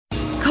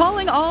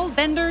Calling all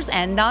benders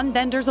and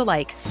non-benders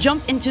alike.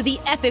 Jump into the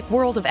epic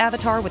world of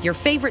Avatar with your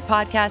favorite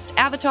podcast,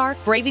 Avatar: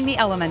 Braving the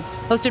Elements.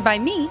 Hosted by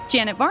me,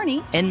 Janet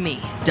Varney. And me,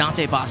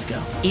 Dante Bosco.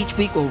 Each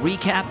week we'll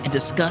recap and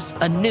discuss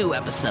a new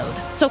episode.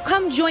 So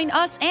come join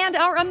us and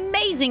our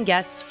amazing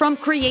guests, from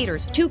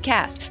creators to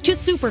cast to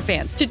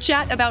superfans, to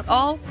chat about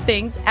all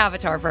things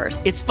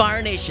Avatarverse. It's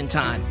Fire Nation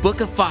time.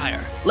 Book of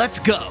Fire. Let's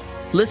go.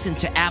 Listen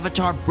to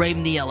Avatar: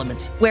 Braving the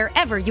Elements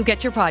wherever you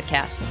get your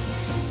podcasts.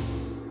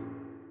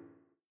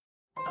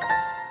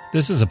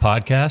 This is a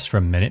podcast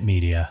from Minute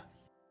Media.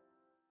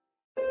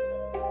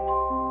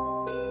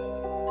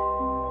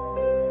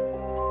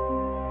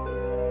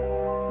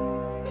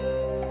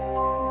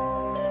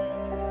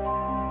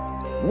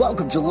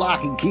 Welcome to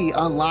Lock and Key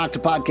Unlocked, a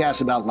podcast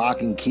about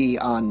Lock and Key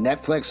on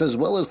Netflix, as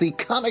well as the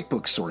comic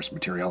book source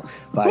material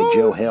by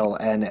Joe Hill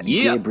and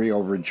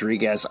Gabriel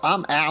Rodriguez.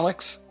 I'm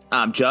Alex.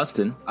 I'm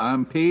Justin.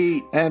 I'm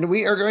Pete. And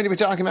we are going to be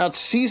talking about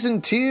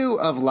Season 2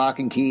 of Lock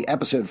and Key,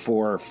 Episode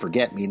 4,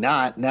 Forget Me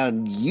Not. Now,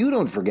 you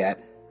don't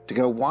forget to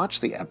go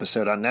watch the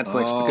episode on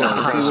Netflix,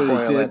 because we're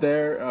going to spoil it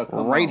there?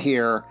 Right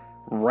here,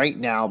 right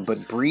now.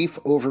 But brief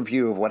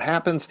overview of what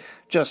happens.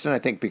 Justin, I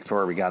think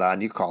before we got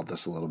on, you called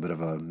this a little bit of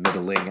a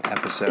middling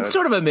episode. It's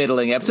sort of a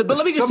middling episode, but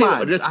let me just say,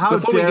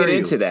 before we get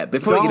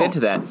into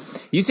that,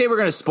 you say we're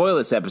going to spoil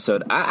this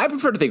episode. I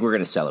prefer to think we're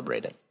going to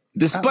celebrate it.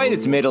 Despite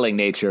its middling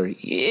nature,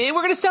 we're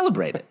going to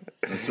celebrate it.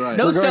 That's right.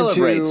 No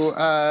celebrates.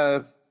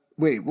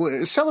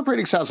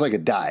 Celebrating sounds like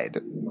it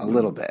died a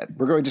little bit.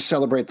 We're going to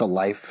celebrate the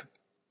life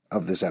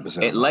of this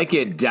episode. Like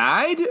it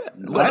died?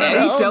 With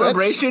any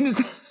celebrations?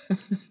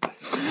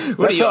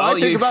 What That's how I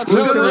think about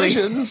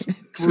celebrations.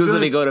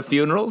 Exclusively go to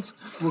funerals?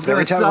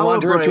 Every time I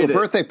wander into a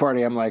birthday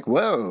party, I'm like,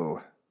 whoa,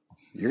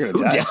 you're going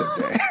to die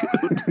someday.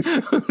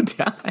 Who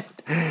died?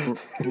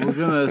 We're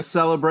going to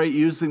celebrate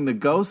using the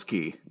ghost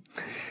key.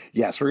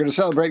 Yes, we're going to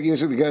celebrate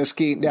using the ghost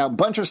key. Now, a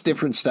bunch of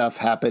different stuff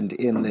happened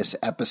in this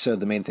episode.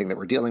 The main thing that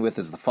we're dealing with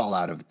is the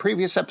fallout of the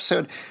previous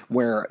episode,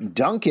 where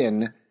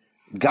Duncan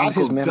got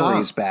his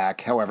memories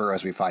back. However,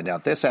 as we find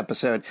out this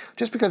episode,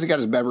 just because he got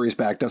his memories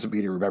back doesn't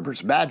mean he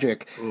remembers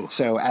magic. Ooh.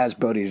 So as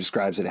Bodhi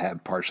describes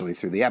it, partially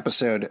through the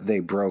episode, they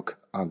broke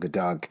Uncle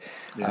Dunk,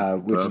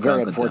 which is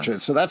very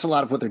unfortunate. So that's a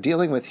lot of what they're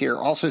dealing with here.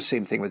 Also,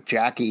 same thing with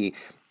Jackie,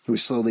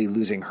 who's slowly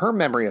losing her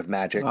memory of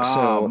magic.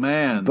 Oh,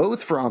 man.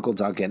 Both for Uncle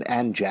Duncan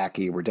and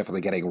Jackie, we're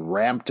definitely getting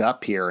ramped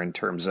up here in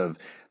terms of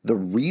the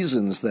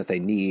reasons that they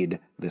need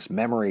this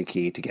memory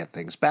key to get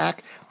things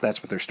back.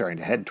 That's what they're starting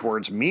to head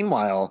towards.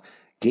 Meanwhile,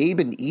 Gabe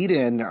and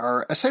Eden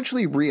are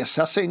essentially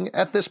reassessing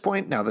at this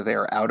point, now that they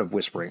are out of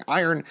Whispering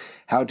Iron.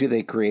 How do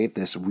they create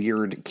this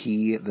weird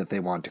key that they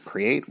want to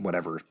create,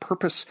 whatever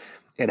purpose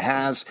it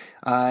has?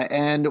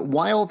 And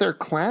while they're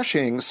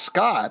clashing,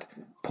 Scott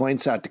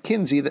points out to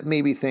Kinsey that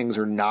maybe things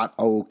are not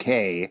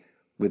okay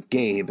with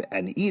Gabe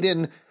and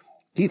Eden.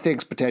 He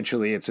thinks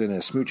potentially it's in a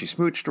smoochy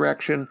smooch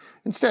direction.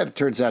 Instead, it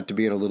turns out to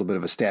be in a little bit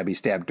of a stabby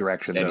stab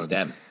direction. Stabby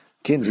stab.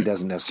 Kinsey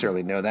doesn't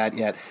necessarily know that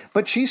yet,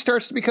 but she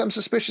starts to become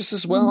suspicious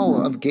as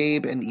well of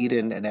Gabe and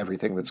Eden and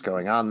everything that's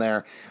going on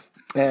there.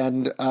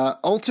 And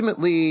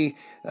ultimately,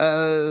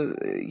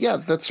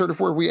 that's sort of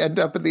where we end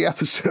up in the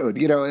episode.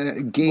 You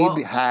know,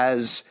 Gabe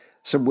has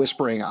some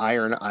Whispering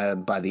Iron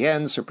by the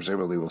end, so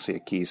presumably we'll see a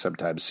key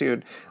sometime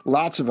soon.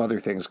 Lots of other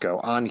things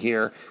go on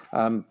here.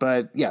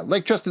 But yeah,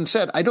 like Justin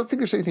said, I don't think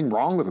there's anything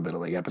wrong with a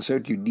middling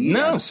episode. You need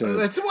episodes.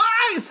 That's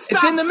why.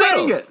 Stop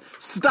saying it.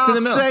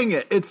 Stop saying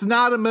it. It's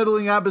not a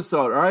middling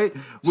episode, all right?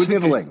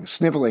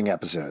 Sniveling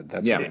episode.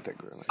 That's what I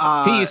think, really.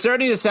 Pete, you're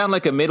starting to sound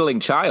like a middling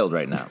child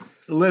right now.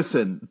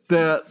 Listen,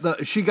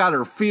 she got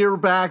her fear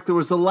back. There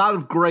was a lot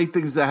of great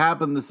things that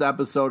happened this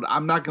episode.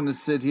 I'm not going to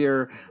sit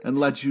here and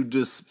let you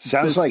just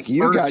sounds like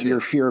you got your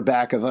fear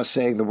back of us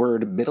saying the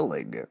word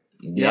middling.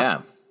 Yeah.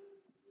 Yep.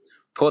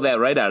 Pull that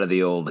right out of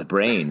the old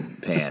brain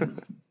pan.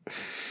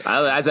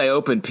 As I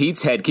open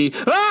Pete's head key,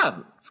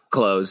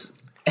 close.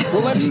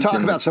 Well, let's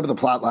talk about some of the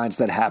plot lines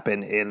that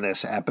happen in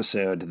this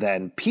episode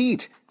then.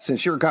 Pete,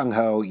 since you're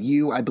gung-ho,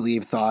 you, I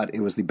believe, thought it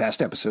was the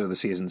best episode of the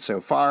season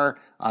so far,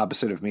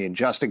 opposite of me and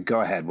Justin.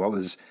 Go ahead.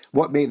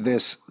 What made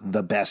this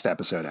the best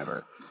episode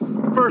ever?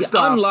 First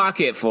off,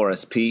 unlock it for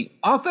us, Pete.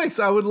 Oh, thanks.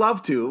 I would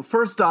love to.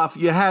 First off,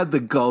 you had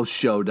the Ghost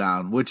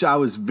Showdown, which I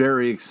was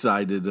very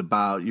excited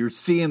about. You're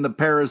seeing the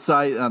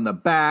parasite on the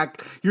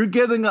back. You're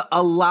getting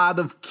a lot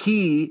of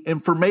key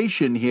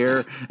information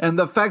here. And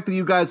the fact that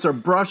you guys are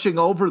brushing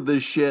over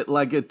this shit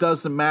like it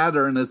doesn't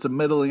matter and it's a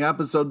middling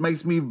episode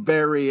makes me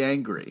very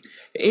angry.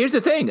 Here's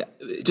the thing.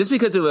 Just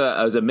because it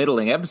was a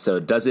middling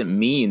episode doesn't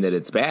mean that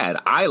it's bad.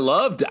 I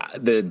loved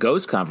the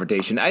Ghost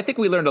confrontation. I think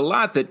we learned a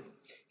lot that,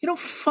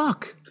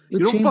 fuck.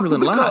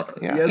 Chamberlain Locke.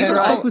 Yeah.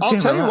 I'll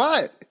tell you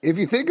what, if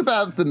you think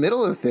about the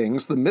middle of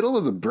things, the middle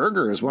of the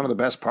burger is one of the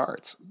best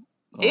parts.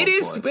 It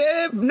is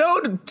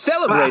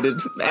celebrated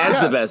as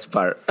the best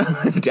part.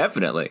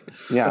 Definitely.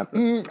 Yeah.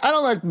 I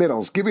don't like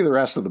middles. Give me the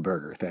rest of the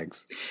burger.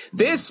 Thanks.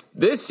 This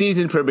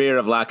season premiere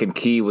of Lock and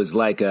Key was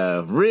like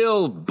a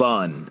real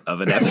bun of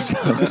an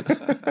episode.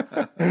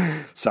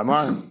 Some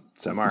are.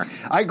 Some are.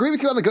 I agree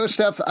with you on the ghost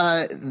stuff.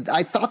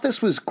 I thought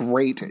this was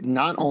great,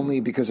 not only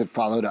because it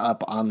followed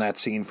up on that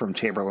scene from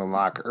Chamberlain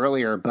Locke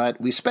earlier,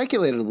 but we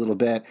speculated a little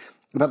bit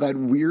about that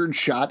weird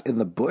shot in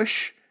the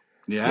bush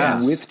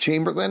with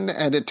Chamberlain,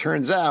 and it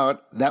turns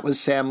out that was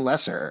Sam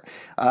Lesser.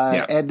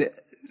 And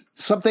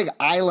something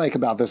I like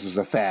about this as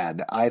a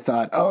fan, I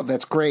thought, oh,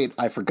 that's great.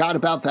 I forgot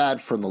about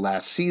that from the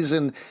last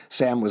season.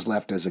 Sam was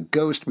left as a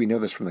ghost. We know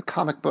this from the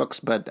comic books,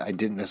 but I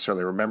didn't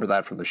necessarily remember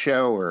that from the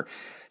show or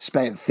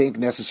think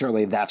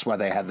necessarily that's why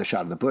they had the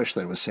shot of the bush,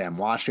 that it was Sam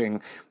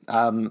washing.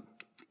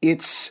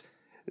 It's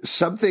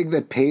something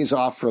that pays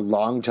off for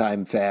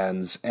longtime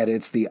fans, and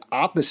it's the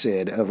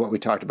opposite of what we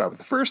talked about with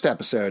the first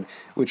episode,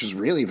 which was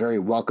really very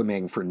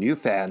welcoming for new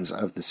fans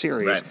of the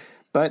series. Right.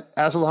 But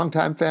as a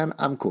longtime fan,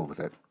 I'm cool with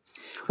it.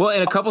 Well,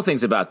 and a couple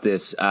things about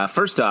this.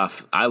 First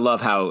off, I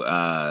love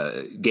how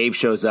Gabe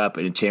shows up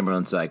and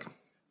Chamberlain's like,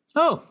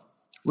 oh,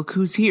 look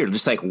who's here.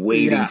 Just like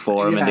waiting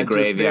for him in the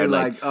graveyard.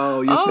 Like,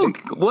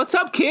 what's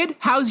up, kid?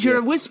 How's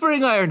your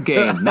whispering iron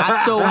game? Not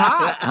so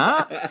hot,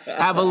 huh?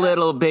 Have a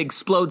little big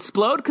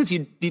splode because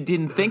you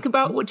didn't think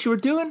about what you were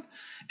doing?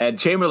 And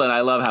Chamberlain,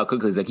 I love how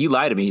quickly he's like, you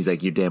lied to me. He's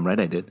like, you're damn right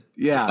I did.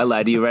 Yeah. I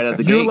lied to you right out of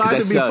the gate. You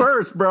lied to me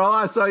first, bro.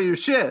 I saw your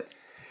shit.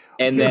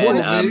 And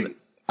then...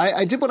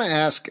 I did want to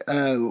ask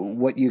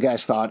what you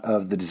guys thought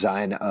of the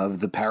design of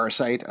the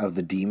parasite, of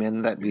the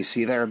demon that we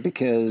see there,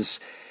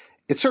 because...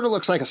 it sort of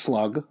looks like a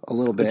slug a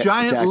little bit. A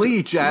giant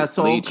leech,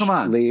 asshole. Leech. Come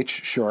on.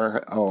 Leech,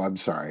 sure. Oh, I'm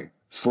sorry.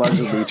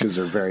 Slugs and leeches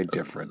are very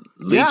different.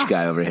 Leech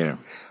guy over here.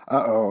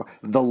 Uh-oh.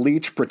 The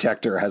leech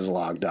protector has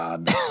logged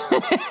on.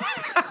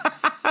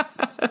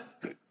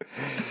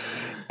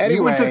 Anyway,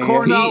 you went to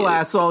Cornell,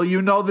 asshole.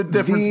 You know the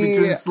difference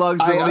between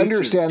slugs and leeches. I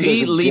understand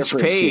there's a Leech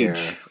difference Page.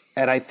 here.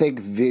 And I think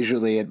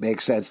visually it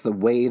makes sense. The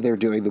way they're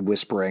doing the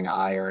whispering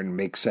iron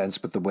makes sense,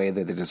 but the way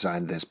that they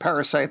designed this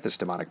parasite, this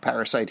demonic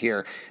parasite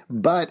here.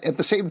 But at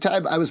the same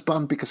time, I was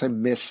bummed because I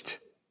missed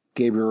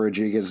Gabriel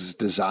Rodriguez's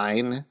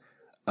design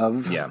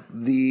of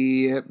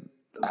the...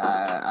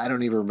 I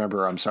don't even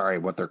remember, I'm sorry,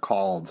 what they're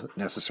called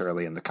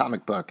necessarily in the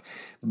comic book,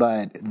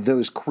 but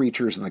those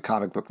creatures in the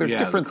comic book, they're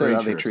different than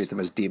how they treat them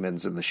as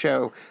demons in the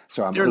show.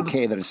 So I'm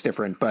okay that it's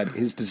different, but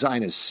his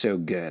design is so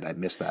good. I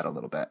missed that a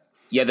little bit.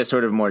 Yeah, the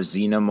sort of more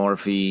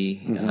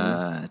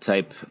xenomorphy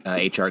type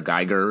H.R.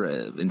 Geiger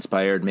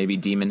inspired maybe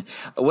demon.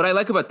 What I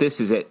like about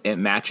this is it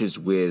matches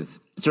with,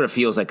 it sort of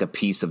feels like a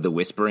piece of the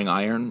Whispering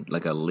Iron,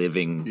 like a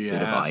living bit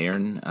of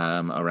iron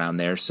around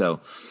there.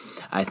 So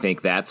I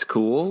think that's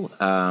cool.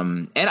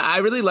 And I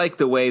really like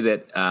the way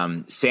that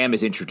Sam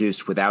is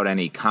introduced without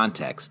any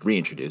context,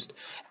 reintroduced.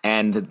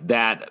 And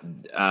that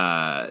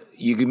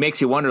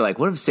makes you wonder, like,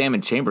 what have Sam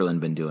and Chamberlain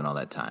been doing all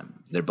that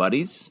time? They're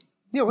buddies?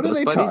 Yeah, what do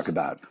they talk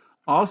about?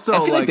 Also,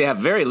 I feel like they have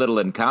very little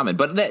in common,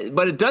 but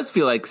it does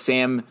feel like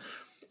Sam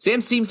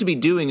seems to be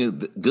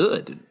doing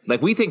good.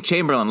 Like, we think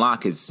Chamberlain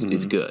Locke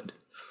is good.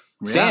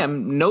 Yeah.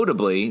 Sam,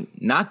 notably,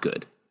 not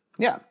good.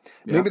 Yeah.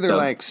 Maybe they're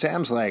like,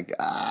 Sam's like,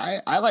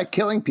 I like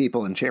killing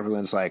people, and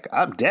Chamberlain's like,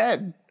 I'm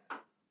dead.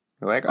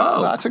 They're like,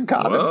 that's in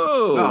common.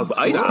 Whoa,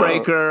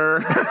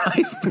 icebreaker.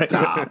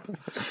 Stop.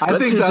 I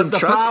think do some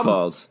trust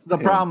falls. The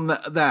problem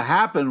that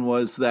happened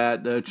was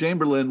that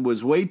Chamberlain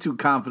was way too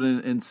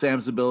confident in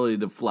Sam's ability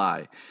to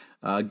fly.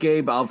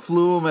 Gabe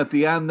outflew him at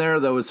the end there.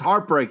 That was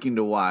heartbreaking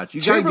to watch.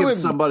 You got to give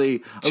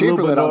somebody a little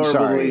bit more of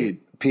a lead.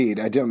 Pete,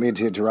 I don't mean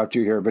to interrupt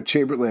you here, but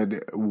Chamberlain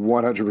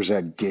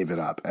 100% gave it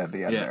up at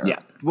the end there. Yeah,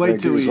 way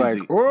too easy. Like,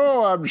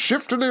 I'm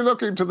shiftily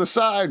looking to the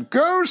side.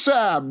 Go,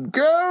 Sam.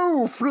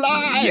 Go,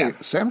 fly. Yeah.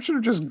 Sam should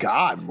have just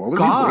gone. What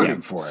was he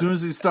waiting for? As soon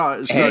as he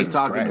started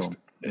talking to him.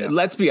 Yeah.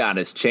 Let's be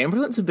honest.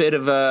 Chamberlain's a bit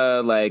of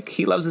a,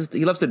 he loves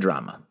the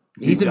drama.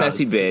 He's a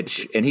messy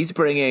bitch, and he's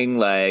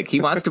bringing, he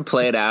wants to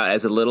play it out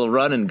as a little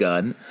run and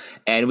gun,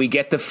 and we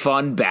get the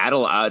fun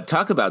battle.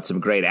 Talk about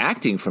some great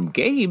acting from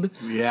Gabe.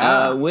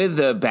 Yeah. With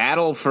the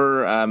battle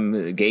for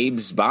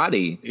Gabe's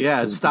body.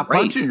 Yeah, stop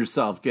punching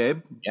yourself,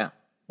 Gabe. Yeah.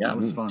 That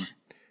was fun.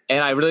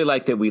 And I really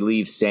like that we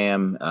leave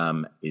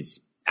Sam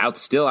is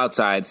still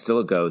outside, still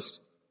a ghost,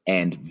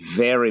 and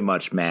very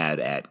much mad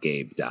at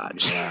Gabe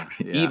Dodge.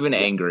 Even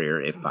angrier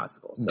if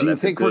possible. So do you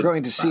think we're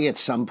going to see at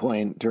some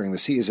point during the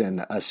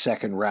season a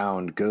second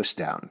round ghost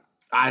down?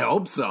 I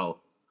hope so.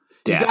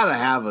 You got to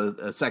have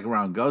a second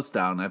round ghost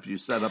down after you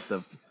set it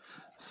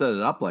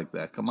up like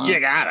that. Come on. You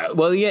got to.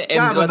 Well, yeah. And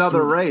have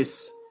another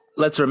race.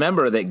 Let's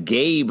remember that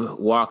Gabe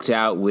walked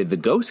out with the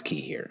ghost key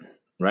here.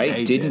 Right?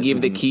 Yeah, Didn't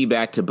give the key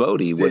back to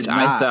Bodhi, which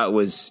I thought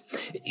was,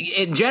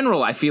 in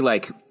general, I feel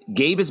like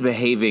Gabe is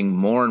behaving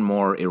more and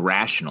more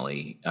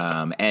irrationally.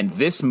 And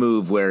this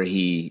move where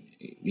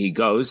he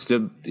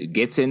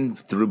gets in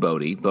through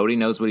Bodhi. Bodhi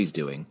knows what he's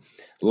doing.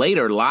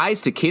 Later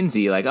lies to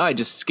Kinsey like, I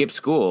just skipped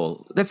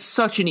school. That's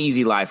such an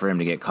easy lie for him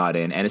to get caught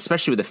in. And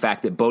especially with the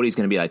fact that Bodhi's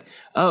going to be like,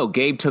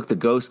 Gabe took the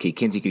ghost key.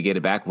 Kinsey could get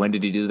it back. When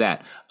did he do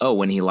that?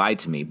 When he lied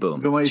to me.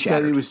 Boom. When he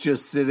said he was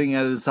just sitting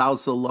at his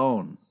house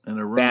alone in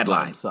a room Bad by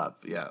lie. himself.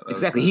 Yeah,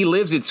 exactly. He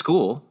lives at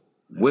school.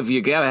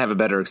 You got to have a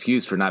better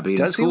excuse for not being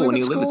in school when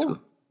you live at school.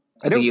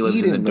 I think he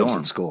lives in the dorm.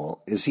 At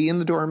school. Is he in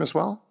the dorm as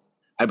well?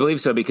 I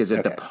believe so, because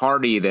at the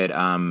party that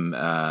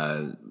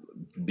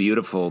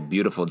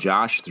beautiful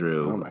Josh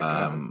threw,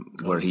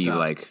 where he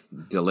like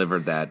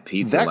delivered that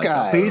pizza. That like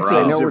guy,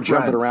 I know we're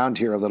jumping around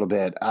here a little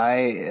bit.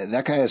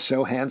 That guy is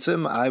so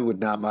handsome. I would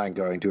not mind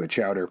going to a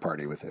chowder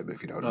party with him,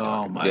 if you know what I'm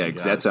talking about. Yeah,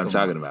 because that's what I'm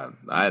talking about.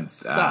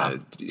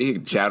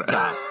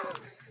 Chowder.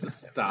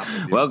 Just stop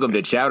it, dude. Welcome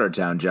to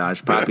Chowdertown,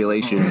 Josh.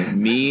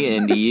 Population, me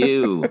and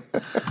you.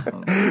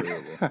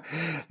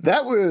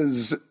 That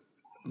was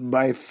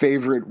my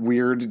favorite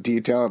weird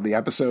detail in the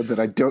episode that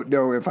I don't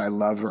know if I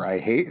love or I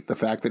hate. The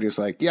fact that he's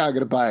like, yeah, I'm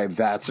going to buy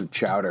vats of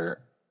chowder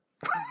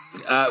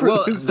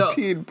for this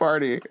teen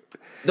party.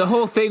 The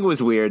whole thing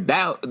was weird.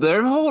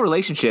 Their whole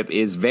relationship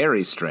is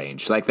very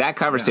strange. Like that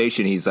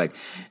conversation, he's like,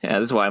 yeah,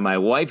 this is why my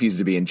wife used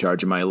to be in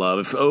charge of my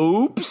love.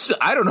 Oops,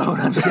 I don't know what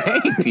I'm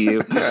saying to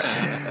you.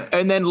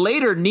 And then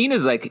later,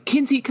 Nina's like,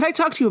 Kinsey, can I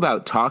talk to you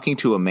about talking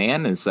to a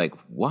man? And it's like,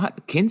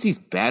 what? Kinsey's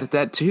bad at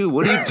that too.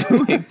 What are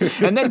you doing?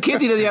 And then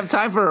Kinsey doesn't have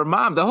time for her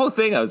mom. The whole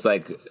thing, I was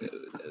like,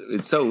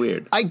 it's so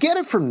weird. I get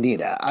it from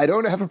Nina. I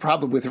don't have a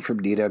problem with it from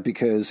Nina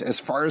because as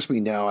far as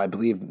we know, I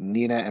believe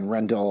Nina and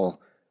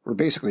Rendell were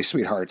basically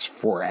sweethearts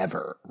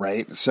forever,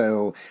 right?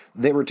 So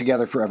they were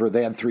together forever.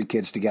 They had 3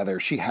 kids together.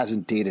 She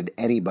hasn't dated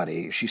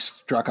anybody. She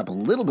struck up a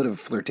little bit of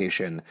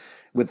flirtation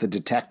with the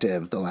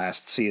detective the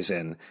last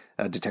season.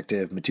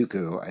 Detective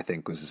Matuku, I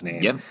think was his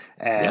name. Yep.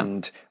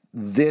 And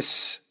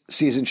this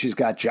season she's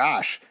got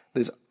Josh,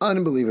 this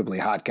unbelievably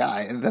hot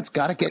guy. And that's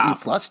got to get you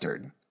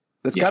flustered.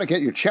 That's got to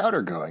get your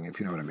chowder going,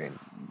 if you know what I mean.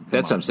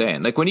 That's what I'm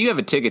saying. Like when you have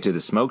a ticket to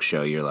the smoke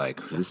show, you're like,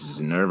 this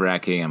is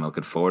nerve-wracking. I'm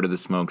looking forward to the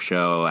smoke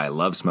show. I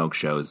love smoke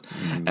shows.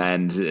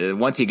 And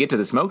once you get to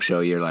the smoke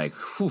show, you're like,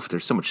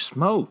 there's so much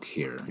smoke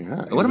here.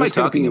 Yeah. What am I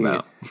talking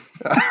about?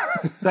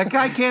 That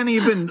guy can't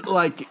even,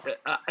 like,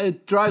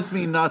 it drives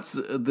me nuts,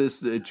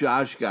 this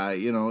Josh guy.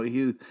 You know,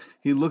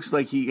 he looks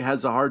like he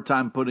has a hard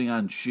time putting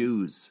on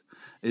shoes.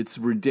 It's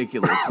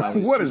ridiculous.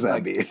 What does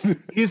that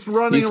mean? He's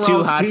running He's around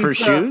too hot pizza. for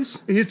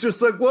shoes? He's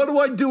just like, what do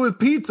I do with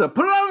pizza?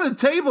 Put it on the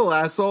table,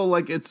 asshole.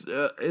 Like,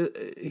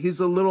 he's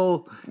a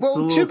little...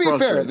 Well, to be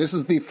fair, this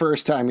is the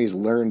first time he's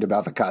learned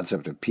about the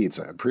concept of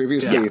pizza.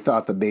 Previously, he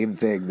thought the main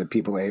thing that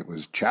people ate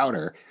was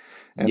chowder.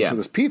 And so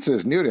this pizza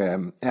is new to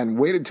him. And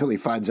wait until he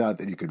finds out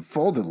that you could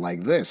fold it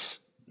like this.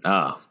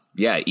 Oh,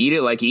 yeah. Eat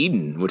it like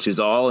Eden, which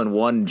is all in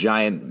one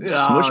giant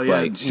smush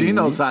bite. She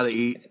knows how to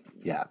eat.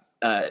 Yeah.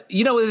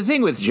 You know, the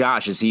thing with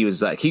Josh is he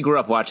was like, he grew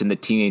up watching the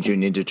Teenage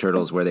Mutant Ninja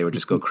Turtles where they would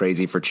just go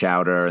crazy for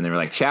chowder and they were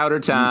like, chowder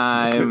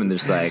time. And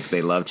there's like,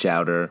 they love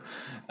chowder.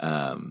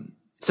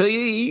 So,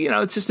 you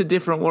know, it's just a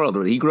different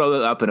world. He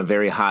grew up in a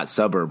very hot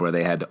suburb where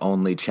they had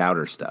only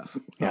chowder stuff.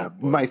 Yeah.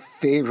 My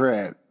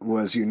favorite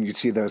was you'd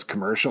see those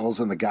commercials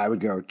and the guy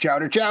would go,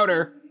 chowder,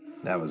 chowder.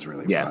 That was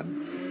really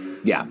fun.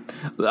 Yeah.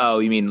 Oh,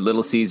 you mean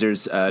Little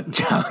Caesars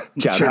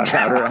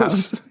chowder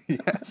house?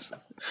 Yes.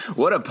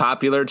 What a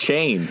popular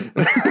chain.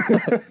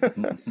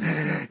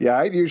 Yeah,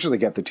 I'd usually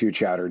get the 2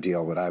 chowder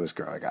deal when I was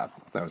growing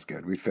up. That was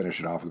good. We'd finish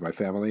it off with my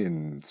family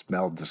and it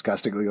smelled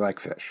disgustingly like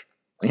fish.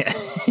 Yeah.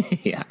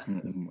 Yeah.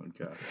 Oh my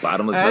God.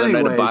 Bottomless, another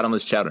night of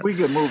bottomless chowder. We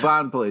can move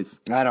on, please.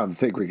 I don't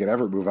think we could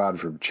ever move on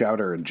from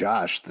Chowder and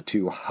Josh, the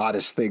 2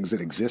 hottest things in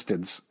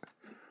existence.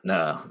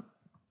 No.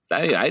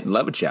 I'd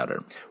love a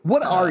chowder.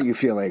 What are you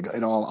feeling,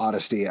 in all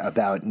honesty,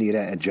 about Nina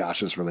and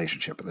Josh's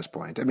relationship at this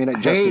point? I mean,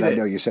 Justin, I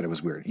know you said it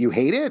was weird. You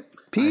hate it,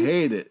 Pete? I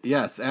hate it.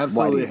 Yes,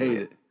 absolutely hate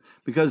it.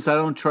 Because I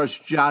don't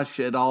trust Josh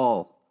at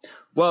all.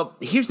 Well,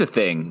 here's the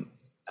thing.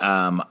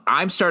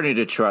 I'm starting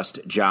to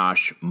trust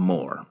Josh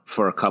more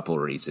for a couple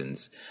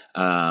reasons.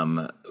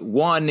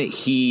 One,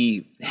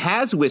 he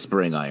has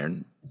whispering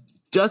iron,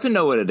 doesn't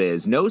know what it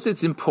is, knows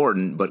it's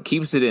important, but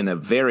keeps it in a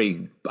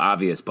very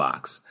obvious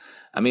box.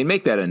 I mean,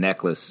 make that a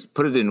necklace,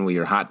 put it in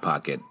your hot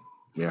pocket,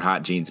 your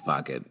hot jeans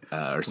pocket,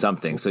 or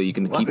something, so you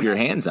can keep your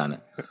hands on it.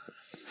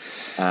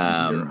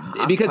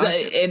 Because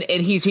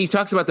and he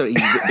talks about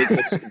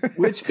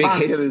Which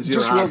pocket is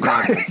your hot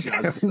pocket,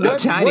 Justin? the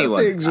tiny what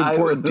one. thing's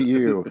important to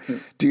you?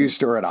 Do you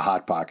store in a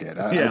hot pocket?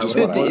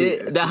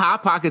 The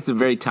hot pocket's a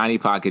very tiny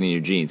pocket in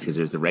your jeans because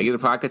there's the regular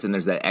pockets and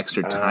there's that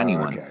extra tiny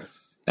one.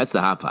 That's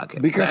the hot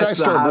pocket. Because I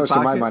store most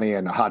of my money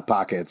in hot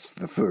pockets,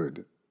 the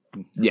food.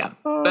 Yeah,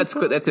 that's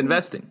good. That's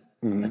investing.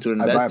 That's what I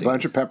buy a investing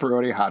bunch is. of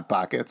pepperoni hot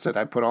pockets and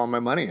I put all my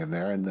money in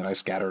there and then I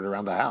scatter it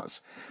around the house.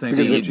 Same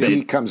Because with if you.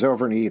 Pete comes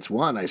over and he eats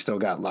one, I still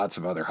got lots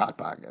of other hot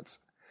pockets.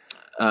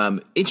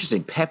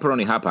 Interesting.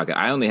 Pepperoni hot pocket.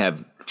 I only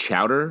have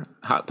chowder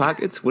hot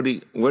pockets. What is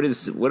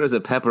a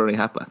pepperoni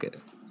hot pocket?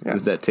 What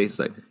does that taste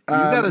like? You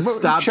got to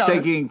stop chowder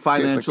taking tastes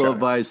like financial chowder.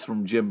 advice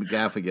from Jim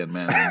Gaffigan,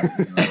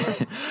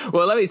 man.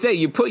 Well, let me say,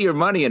 you put your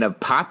money in a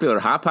popular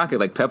hot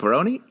pocket like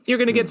pepperoni, you're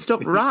going to get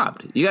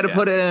robbed. You got to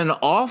put it in an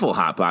awful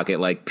hot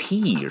pocket like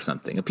pea or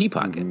something, a pea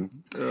pocket.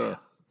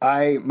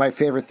 My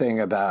favorite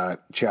thing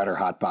about Chowder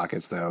Hot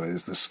Pockets, though,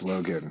 is the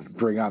slogan,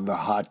 bring on the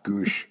hot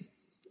goosh.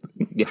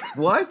 Yeah,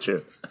 What?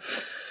 True.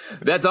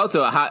 That's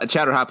also a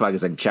chowder hot pocket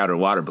is like chowder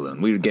water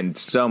balloon. We were getting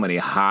so many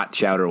hot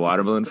chowder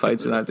water balloon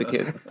fights when I was a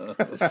kid.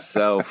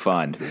 So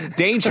fun,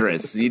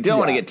 dangerous. You don't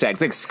want to get tagged.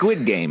 It's like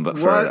Squid Game, but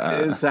what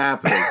is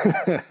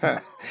happening?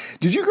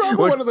 Did you grow up in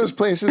one of those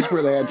places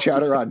where they had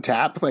chowder on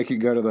tap? Like you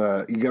go to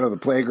the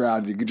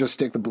playground, you could just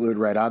stick the balloon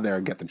right on there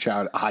and get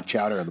the hot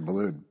chowder in the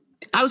balloon.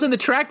 I was on the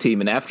track team,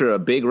 and after a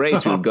big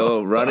race, we would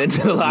go run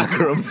into the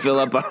locker room, fill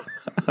up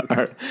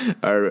our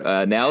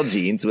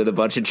Nalgene's with a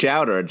bunch of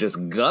chowder and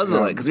just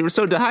guzzle it because we were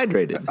so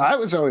dehydrated. I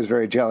was always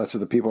very jealous of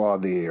the people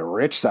on the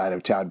rich side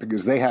of town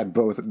because they had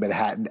both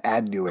Manhattan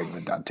and New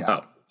England on tap.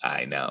 Oh,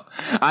 I know.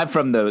 I'm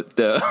from the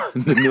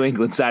New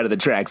England side of the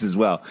tracks as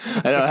well.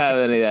 I don't have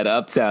any of that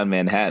uptown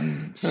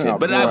Manhattan shit. Oh,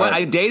 but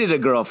I dated a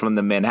girl from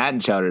the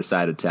Manhattan chowder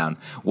side of town.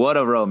 What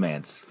a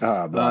romance.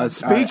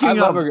 Speaking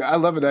of... I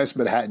love a nice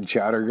Manhattan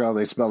chowder girl.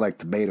 They smell like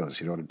tomatoes.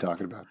 You know what I'm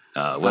talking about?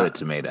 What a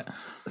tomato.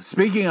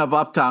 Speaking of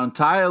uptown,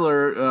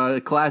 Tyler,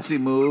 classy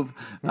move,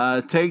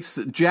 takes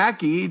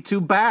Jackie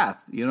to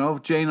Bath,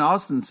 Jane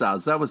Austen's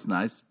house. That was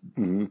nice.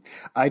 Mm-hmm.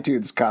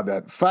 iTunes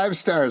comment, 5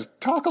 stars.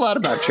 Talk a lot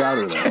about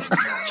chowder, though.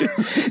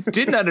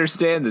 Didn't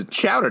understand the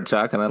chowder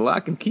talk on the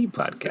Lock and Key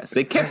podcast.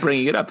 They kept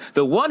bringing it up.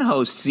 The one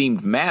host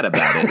seemed mad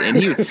about it, and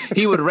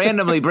he would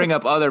randomly bring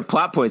up other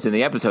plot points in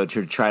the episode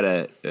to try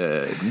to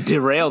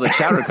derail the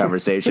chowder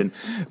conversation.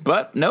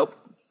 But nope,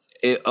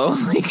 it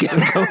only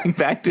kept going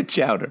back to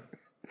chowder.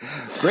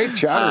 Great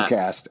chowder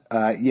cast.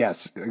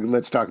 Yes,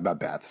 let's talk about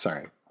Bath.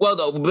 Sorry. Well,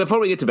 though, before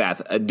we get to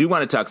Bath, I do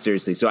want to talk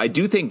seriously. So I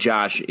do think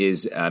Josh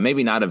is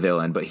maybe not a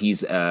villain, but he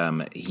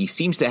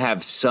seems to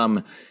have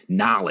some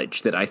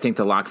knowledge that I think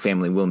the Locke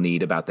family will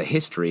need about the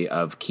history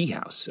of Key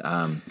House.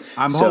 I'm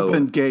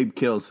hoping Gabe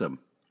kills him.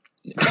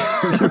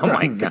 Oh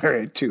my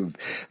God! Two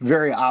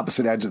very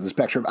opposite ends of the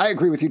spectrum. I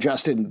agree with you,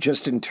 Justin.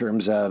 Just in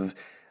terms of.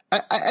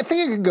 I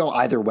think it could go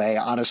either way,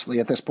 honestly,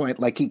 at this point.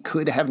 Like, he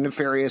could have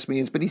nefarious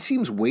means, but he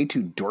seems way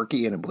too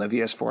dorky and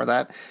oblivious for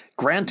that.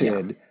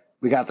 Granted,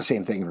 we got the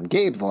same thing from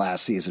Gabe the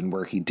last season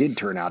where he did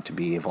turn out to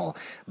be evil.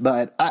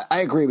 But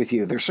I agree with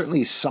you. There's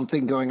certainly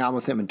something going on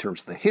with him in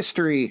terms of the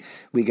history.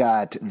 We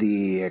got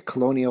the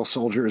colonial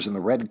soldiers in the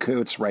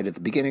redcoats right at the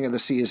beginning of the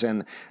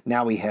season.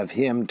 Now we have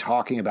him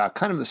talking about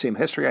kind of the same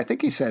history. I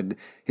think he said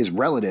his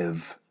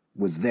relative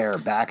was there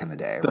back in the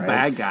day, right? The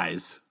bad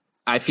guys.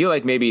 I feel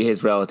like maybe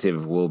his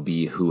relative will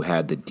be who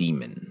had the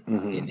demon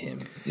in him,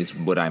 is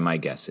what my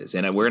guess is.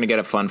 And we're going to get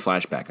a fun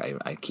flashback,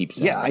 I keep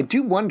saying. Yeah, I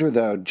do wonder,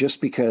 though, just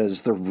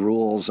because the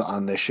rules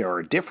on this show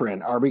are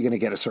different, are we going to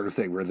get a sort of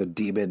thing where the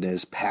demon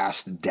is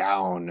passed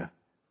down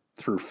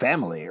through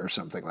family or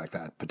something like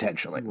that,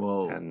 potentially?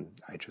 Whoa. And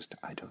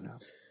I don't know.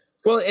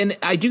 Well, and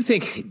I do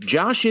think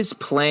Josh is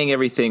playing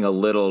everything a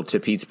little,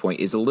 to Pete's point,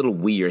 is a little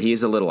weird. He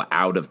is a little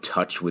out of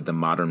touch with the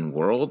modern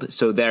world.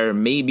 So there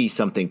may be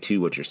something to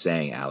what you're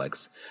saying,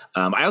 Alex.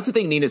 I also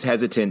think Nina's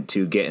hesitant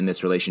to get in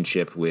this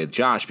relationship with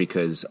Josh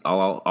because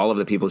all of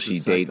the people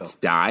she dates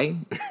die.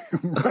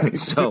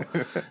 So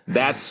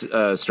that's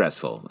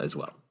stressful as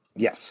well.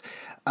 Yes.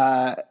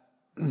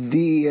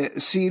 The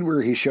scene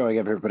where he's showing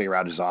everybody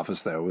around his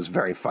office, though, was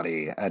very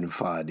funny and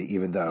fun,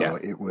 even though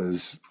it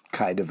was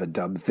kind of a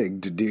dumb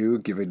thing to do,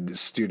 given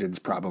students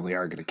probably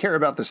aren't going to care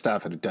about this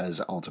stuff, and it does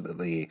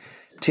ultimately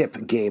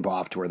tip Gabe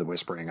off to where the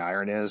Whispering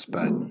Iron is,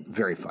 but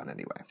very fun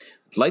anyway.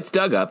 Lights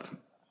Doug up,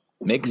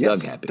 makes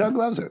Doug happy. Doug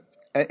loves it.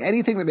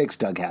 Anything that makes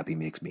Doug happy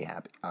makes me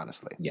happy,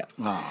 honestly. Yeah.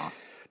 Aww.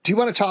 Do you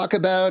want to talk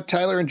about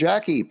Tyler and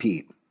Jackie,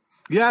 Pete?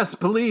 Yes,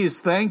 please.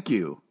 Thank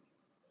you.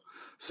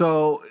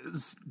 So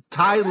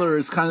Tyler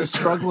is kind of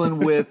struggling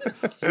with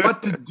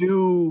what to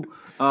do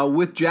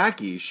with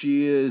Jackie.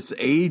 She is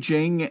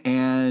aging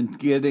and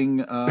getting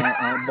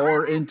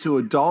more into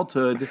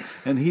adulthood,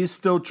 and he's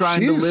still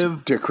trying to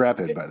live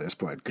decrepit by this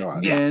point. Go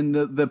on.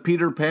 In the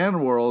Peter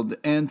Pan world.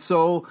 And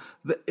so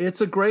it's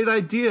a great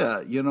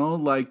idea,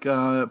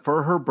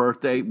 for her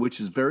birthday, which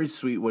is very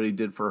sweet what he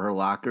did for her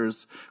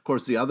lockers. Of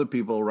course, the other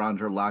people around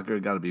her locker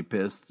got to be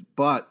pissed,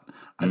 but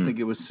I think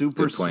it was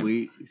super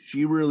sweet.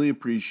 She really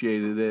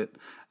appreciated it.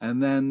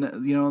 And then,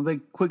 they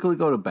quickly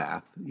go to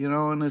Bath,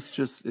 and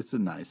it's a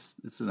nice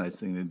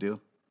thing to do.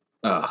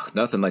 Oh,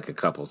 nothing like a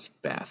couple's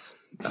bath.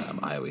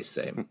 I always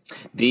say.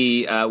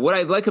 What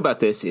I like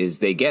about this is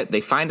they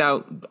find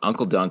out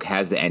Uncle Dunk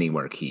has the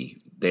Anywhere key.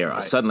 They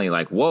are suddenly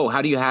like, whoa,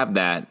 how do you have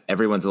that?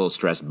 Everyone's a little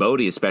stressed.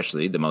 Bodhi,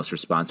 especially, the most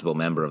responsible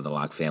member of the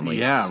Locke family.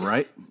 Yeah,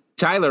 right.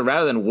 Tyler,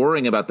 rather than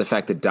worrying about the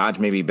fact that Dodge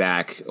may be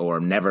back or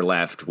never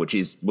left, which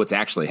is what's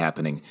actually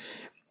happening,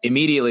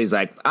 immediately is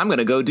like, I'm going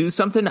to go do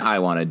something I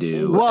want to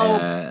do.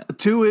 Well,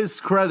 to his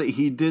credit,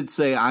 he did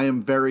say, I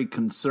am very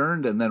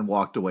concerned, and then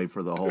walked away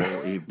for the whole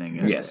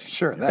evening. Yes,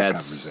 sure, that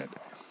covers it.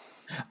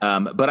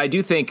 But I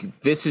do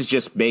think this is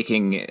just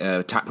making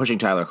pushing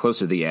Tyler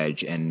closer to the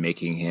edge and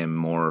making him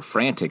more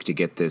frantic to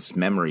get this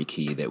memory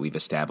key that we've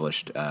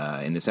established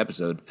in this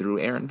episode through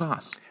Erin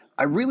Voss.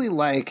 I really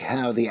like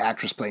how the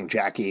actress playing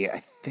Jackie,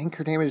 I think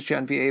her name is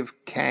Genevieve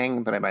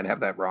Kang, but I might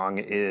have that wrong,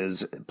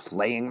 is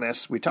playing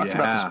this. We talked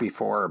about this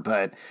before,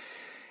 but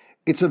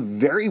it's a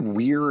very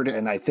weird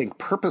and I think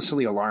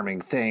purposely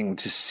alarming thing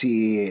to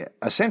see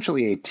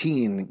essentially a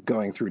teen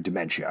going through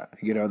dementia.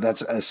 You know,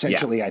 that's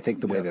essentially, I think,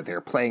 the way that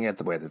they're playing it,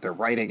 the way that they're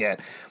writing it.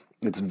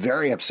 It's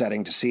very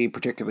upsetting to see,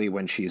 particularly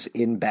when she's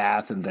in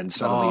Bath and then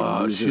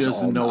suddenly loses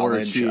all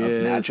knowledge of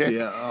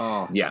magic.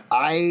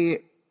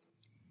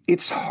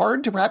 It's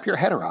hard to wrap your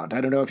head around.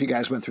 I don't know if you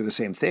guys went through the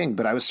same thing,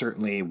 but I was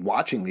certainly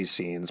watching these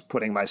scenes,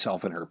 putting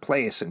myself in her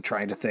place and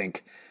trying to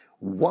think,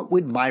 what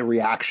would my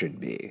reaction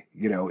be,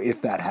 you know,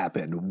 if that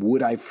happened?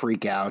 Would I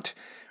freak out?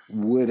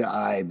 Would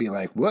I be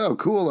like, whoa,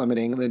 cool, I'm in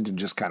England, and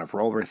just kind of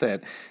roll with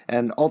it?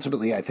 And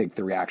ultimately, I think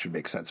the reaction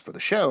makes sense for the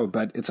show,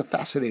 but it's a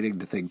fascinating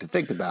thing to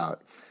think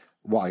about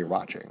while you're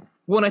watching.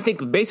 Well, and I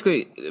think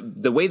basically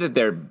the way that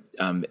they're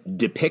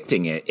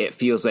depicting it, it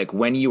feels like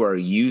when you are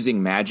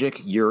using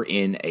magic, you're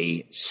in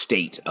a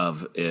state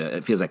of,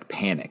 it feels like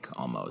panic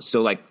almost.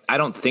 So like, I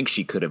don't think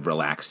she could have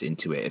relaxed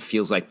into it. It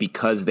feels like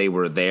because they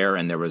were there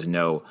and there was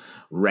no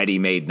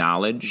ready-made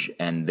knowledge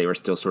and they were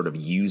still sort of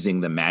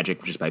using the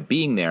magic just by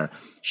being there,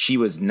 she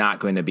was not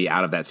going to be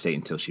out of that state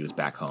until she was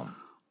back home.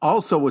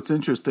 Also, what's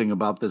interesting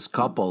about this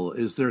couple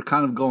is they're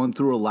kind of going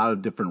through a lot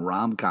of different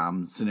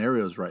rom-com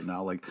scenarios right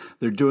now. Like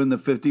they're doing the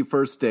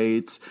 51st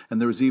dates, and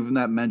there was even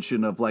that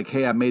mention of like,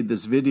 hey, I made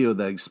this video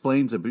that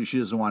explains it, but she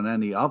doesn't want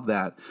any of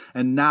that.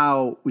 And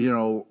now, you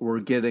know,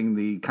 we're getting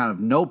the kind of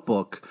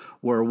Notebook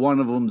where one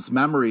of them's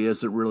memory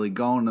isn't really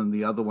going and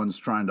the other one's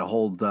trying to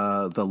hold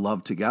the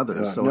love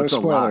together. So no it's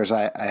spoilers.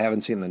 I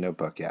haven't seen the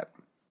Notebook yet.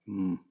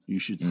 You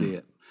should see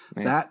it.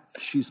 Yeah. That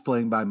she's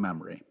playing by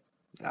memory.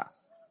 Yeah.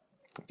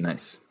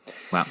 Nice.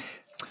 Wow.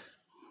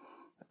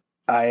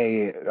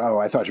 I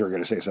thought you were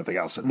going to say something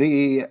else.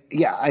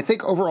 I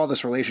think overall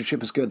this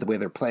relationship is good. The way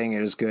they're playing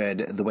it is good.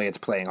 The way it's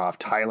playing off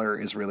Tyler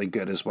is really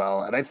good as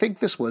well. And I think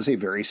this was a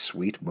very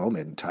sweet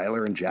moment.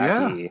 Tyler and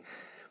Jackie,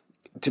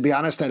 to be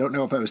honest, I don't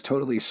know if I was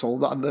totally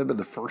sold on them in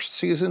the first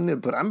season,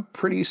 but I'm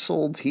pretty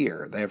sold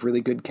here. They have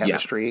really good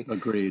chemistry. Yeah,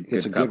 agreed.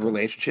 It's a good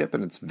relationship,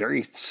 and it's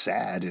very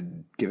sad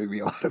and giving me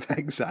a lot of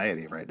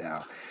anxiety right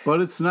now.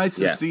 But it's nice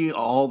to see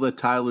all that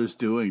Tyler's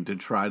doing to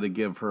try to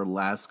give her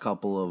last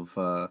couple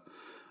of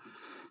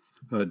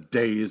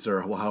days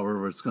or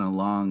however it's going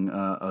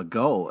to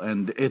go.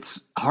 And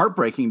it's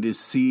heartbreaking to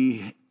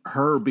see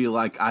her be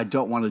like, I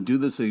don't want to do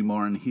this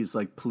anymore. And he's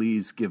like,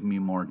 please give me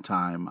more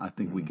time. I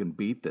think we can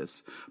beat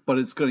this. But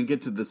it's going to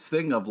get to this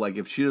thing of like,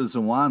 if she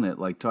doesn't want it,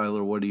 like,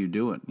 Tyler, what are you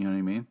doing? You know what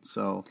I mean?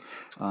 So,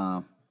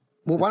 well,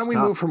 why don't we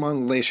move from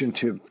one relation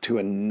to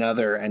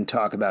another and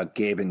talk about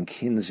Gabe and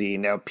Kinsey?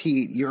 Now,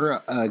 Pete,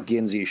 you're a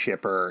Kinsey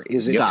shipper.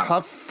 Is it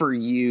tough for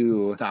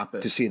you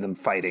to see them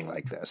fighting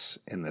like this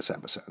in this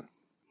episode?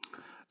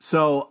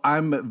 So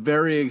I'm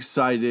very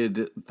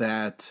excited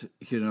that,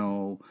 you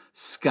know,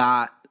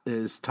 Scott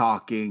is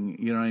talking,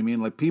 you know what I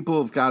mean? Like, people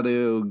have got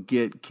to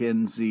get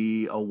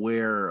Kinsey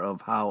aware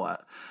of how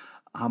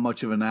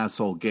much of an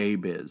asshole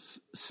Gabe is.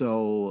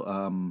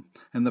 So,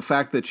 and the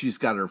fact that she's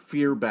got her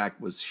fear back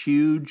was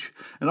huge.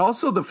 And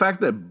also the fact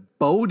that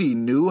Bodhi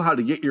knew how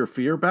to get your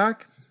fear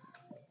back.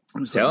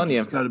 I'm telling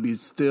you, got to be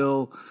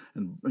still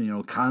and, you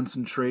know,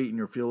 concentrate and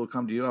your fear will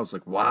come to you. I was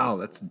like, wow,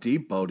 that's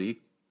deep, Bodhi.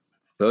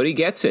 Bodhi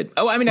gets it.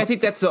 Oh, I mean, I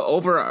think that's the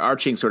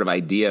overarching sort of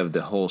idea of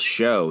the whole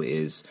show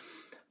is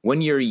when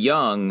you're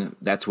young,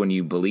 that's when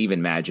you believe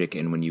in magic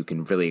and when you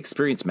can really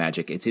experience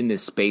magic. It's in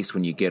this space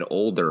when you get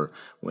older,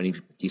 when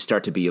you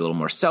start to be a little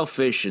more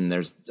selfish and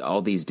there's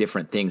all these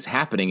different things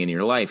happening in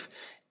your life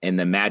and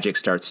the magic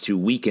starts to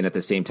weaken at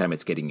the same time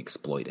it's getting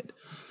exploited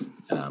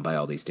by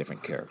all these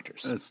different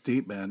characters. That's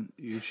deep, man.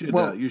 You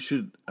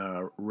should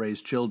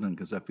raise children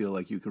because I feel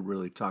like you could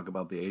really talk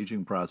about the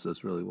aging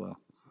process really well.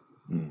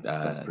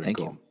 Thank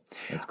you.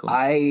 That's cool.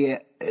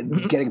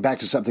 Getting back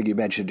to something you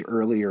mentioned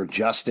earlier,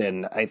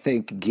 Justin, I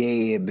think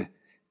Gabe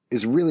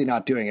is really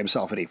not doing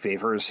himself any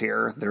favors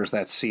here. There's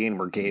that scene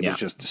where Gabe is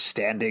just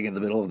standing in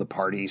the middle of the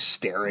party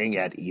staring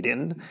at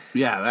Eden.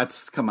 Yeah,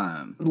 that's, come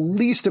on.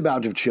 Least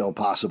amount of chill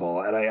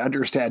possible. And I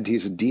understand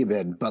he's a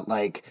demon, but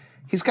like,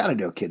 he's got to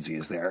know Kinsey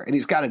is there. And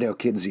he's got to know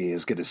Kinsey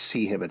is going to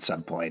see him at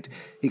some point.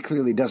 He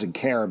clearly doesn't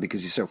care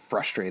because he's so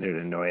frustrated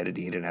and annoyed at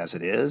Eden as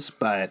it is.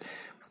 But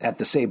at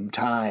the same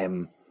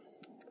time,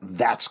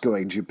 that's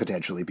going to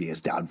potentially be his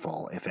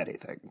downfall, if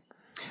anything.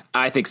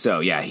 I think so.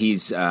 Yeah,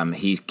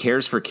 he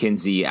cares for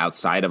Kinsey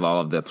outside of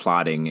all of the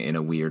plotting in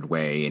a weird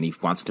way, and he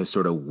wants to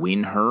sort of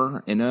win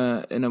her in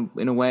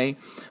a way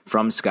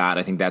from Scott.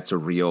 I think that's a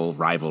real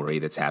rivalry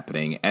that's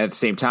happening. And at the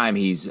same time,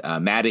 he's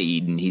mad at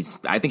Eden.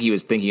 I think he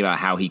was thinking about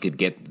how he could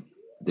get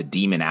the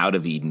demon out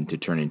of Eden to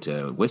turn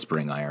into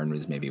Whispering Iron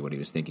was maybe what he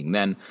was thinking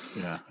then.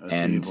 Yeah,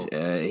 and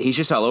he's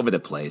just all over the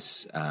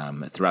place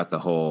throughout the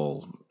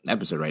whole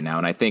episode right now.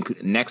 And I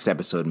think next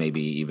episode,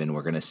 maybe even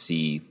we're going to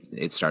see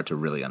it start to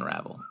really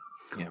unravel.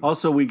 Yeah.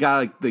 Also, we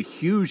got the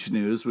huge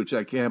news, which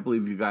I can't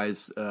believe you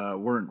guys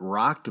weren't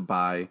rocked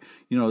by.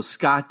 You know,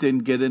 Scott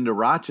didn't get into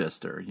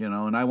Rochester, you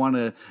know, and I want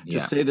to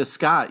just say to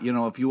Scott, you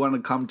know, if you want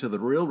to come to the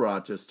real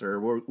Rochester,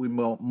 we're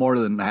more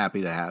than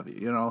happy to have you.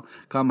 You know,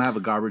 come have a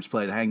garbage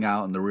plate, hang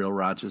out in the real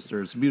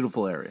Rochester. It's a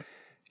beautiful area.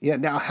 Yeah.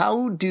 Now,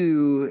 how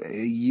do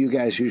you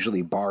guys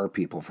usually bar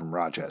people from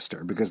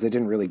Rochester? Because they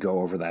didn't really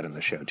go over that in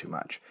the show too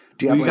much.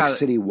 Do you have like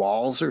city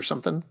walls or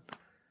something?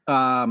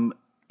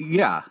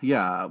 Yeah.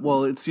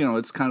 Well, it's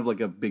it's kind of like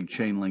a big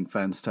chain link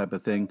fence type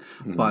of thing.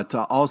 But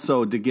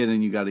also to get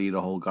in, you got to eat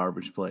a whole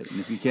garbage plate. And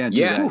if you can't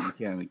do that, you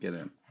can't get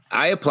in.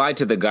 I applied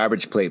to the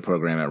garbage plate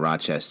program at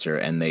Rochester,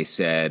 and they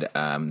said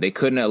they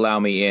couldn't allow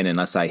me in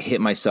unless I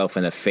hit myself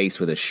in the face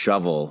with a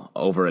shovel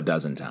over a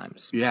dozen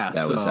times. Yeah,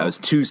 I was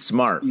too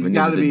smart. We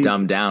needed to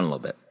dumb down a little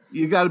bit.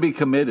 You got to be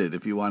committed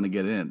if you want to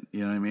get in.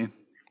 You know what I mean?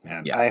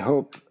 Man, yeah. I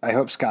hope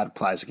Scott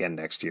applies again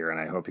next year, and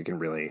I hope he can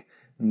really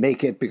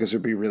make it, because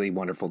it'd be really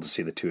wonderful to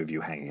see the two of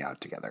you hanging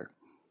out together.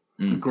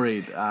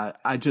 Agreed.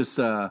 I just,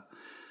 I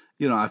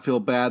feel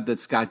bad that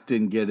Scott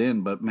didn't get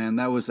in, but man,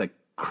 that was a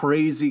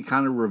crazy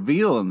kind of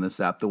reveal in this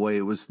app, the way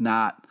it was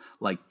not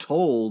like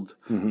told.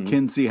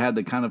 Kinsey had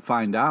to kind of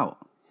find out.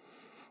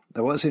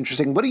 That was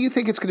interesting. What do you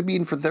think it's going to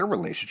mean for their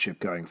relationship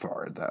going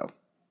forward, though?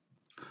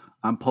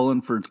 I'm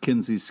pulling for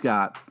Kinsey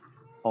Scott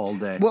all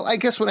day. Well, I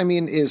guess what I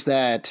mean is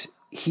that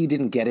he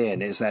didn't get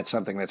in. Is that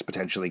something that's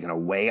potentially going to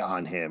weigh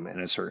on him in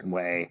a certain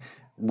way?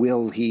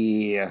 Will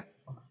he...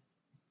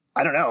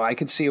 I don't know. I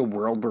could see a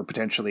world where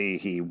potentially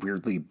he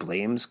weirdly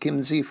blames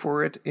Kinsey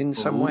for it in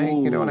some way.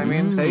 You know what I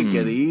mean? Take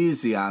it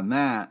easy on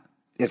that.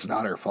 It's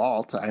not her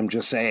fault. I'm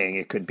just saying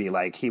it could be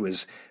like he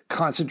was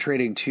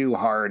concentrating too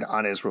hard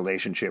on his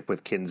relationship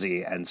with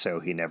Kinsey, and so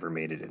he never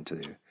made it into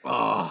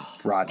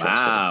Rochester.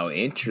 Wow,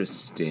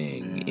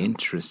 interesting.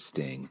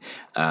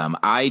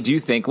 I do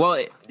think,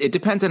 well, it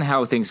depends on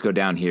how things go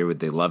down here with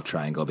the love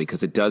triangle,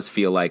 because it does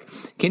feel like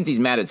Kinsey's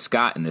mad at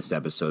Scott in this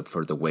episode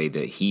for the way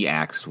that he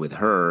acts with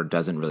her,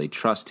 doesn't really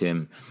trust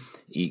him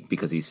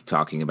because he's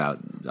talking about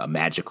a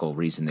magical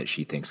reason that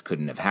she thinks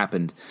couldn't have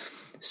happened.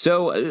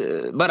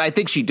 So, but I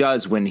think she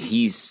does when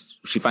she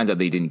finds out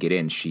that he didn't get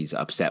in. She's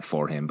upset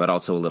for him, but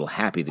also a little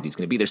happy that he's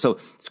going to be there. So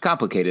it's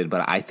complicated,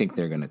 but I think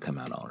they're going to come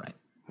out all right.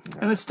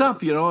 And it's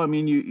tough, I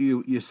mean,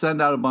 you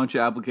send out a bunch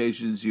of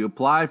applications, you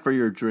apply for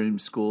your dream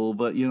school,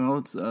 but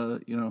it's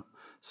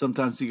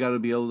sometimes you got to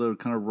be able to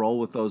kind of roll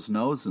with those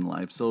no's in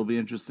life. So it'll be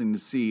interesting to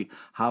see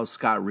how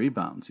Scott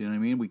rebounds. You know what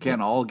I mean? We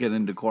can't all get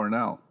into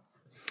Cornell.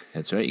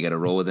 That's right. You got to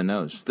roll with the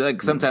nose.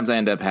 Like sometimes I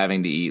end up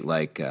having to eat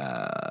like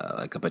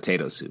a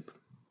potato soup.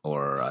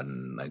 Or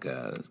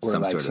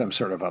some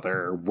sort of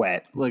other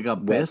wet, like a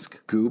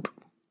bisque goop.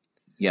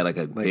 Yeah, like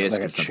a bisque,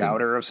 like or a something.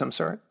 Chowder of some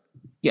sort.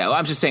 Yeah, well,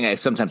 I'm just saying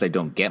sometimes I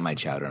don't get my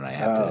chowder, and I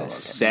have to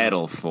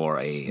settle for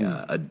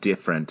a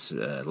different,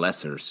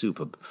 lesser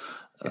soup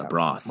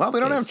broth. Well, we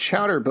don't have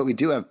chowder, but we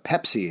do have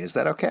Pepsi. Is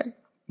that okay?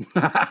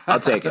 I'll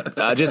take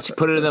it. Just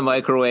put it in the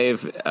microwave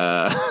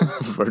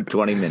for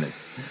 20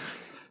 minutes.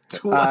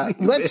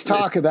 Let's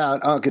talk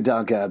about Unca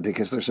Dunca,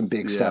 because there's some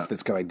big stuff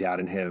that's going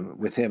down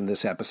with him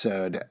this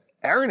episode.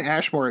 Aaron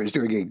Ashmore is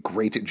doing a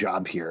great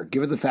job here,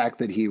 given the fact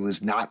that he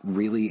was not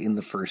really in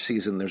the first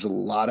season. There's a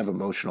lot of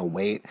emotional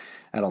weight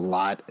and a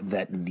lot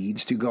that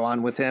needs to go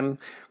on with him.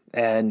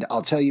 And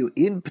I'll tell you,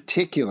 in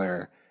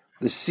particular,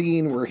 the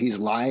scene where he's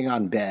lying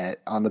on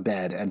the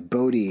bed and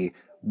Bodhi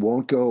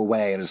won't go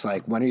away and is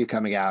like, when are you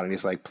coming out? And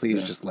he's like,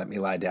 please just let me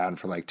lie down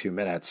for like 2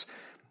 minutes.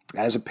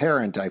 As a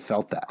parent, I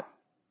felt that.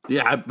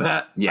 Yeah, I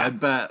bet. Yeah. I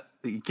bet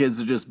the kids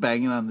are just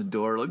banging on the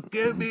door like,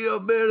 give me a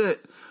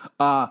minute.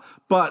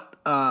 But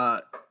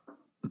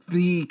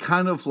the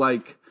kind of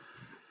like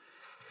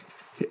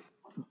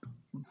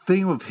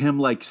thing of him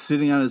like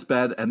sitting on his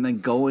bed and then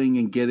going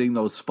and getting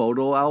those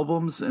photo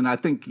albums. And I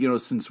think,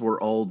 since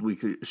we're old,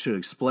 should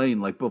explain,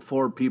 like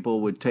before people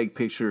would take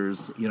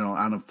pictures,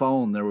 on a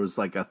phone, there was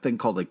like a thing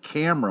called a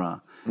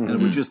camera. And it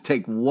would just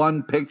take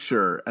one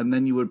picture and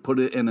then you would put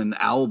it in an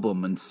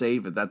album and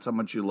save it. That's how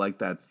much you like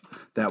that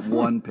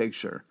one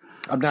picture.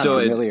 I'm not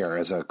familiar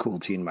as a cool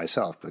teen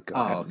myself, but go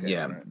ahead. Okay,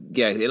 Yeah. right.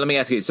 Yeah. Let me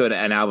ask you. So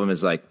an album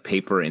is like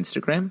paper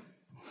Instagram?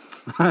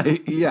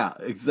 Yeah,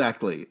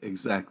 exactly.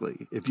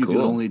 If you Cool.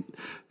 could only,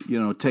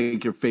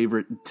 take your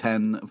favorite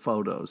 10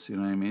 photos, you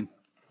know what I mean?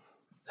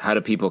 How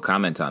do people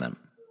comment on them?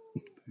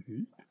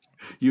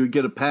 You would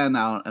get a pen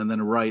out and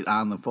then write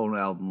on the photo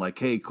album like,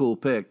 hey, cool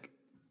pic.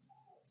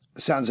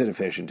 Sounds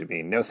inefficient to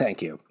me. No,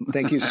 thank you.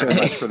 Thank you so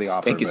much for the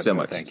offer. Thank you so no,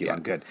 much. Thank you. Yeah.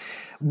 I'm good.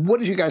 What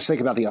did you guys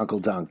think about the Uncle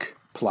Dunk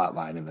plot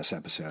line in this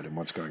episode and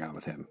what's going on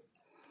with him?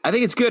 I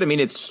think it's good. I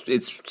mean, it's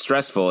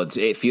stressful.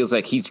 It feels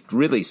like he's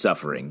really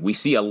suffering. We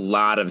see a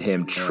lot of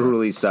him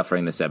truly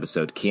suffering this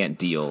episode. Can't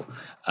deal.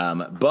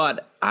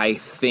 But I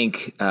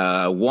think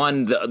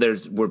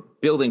we're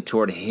building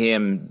toward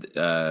him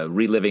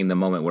reliving the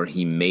moment where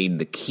he made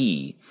the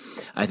key.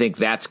 I think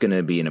that's going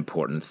to be an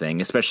important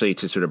thing, especially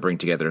to sort of bring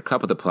together a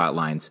couple of the plot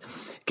lines.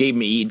 Gabe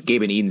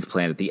and Eden's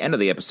plan at the end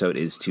of the episode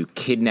is to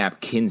kidnap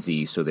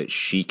Kinsey so that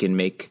she can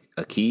make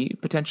a key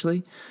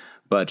potentially,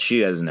 but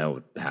she doesn't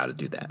know how to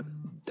do that.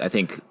 I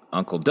think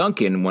Uncle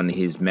Duncan, when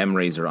his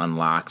memories are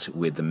unlocked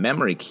with the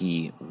memory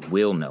key,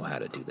 will know how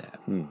to do that.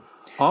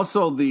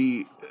 Also,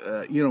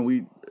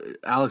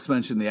 Alex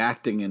mentioned the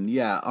acting, and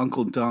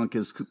Uncle Dunk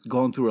is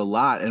going through a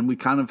lot, and we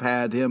kind of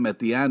had him at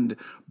the end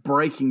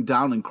breaking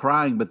down and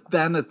crying. But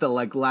then at the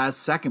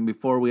last second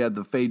before we had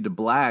the fade to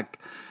black,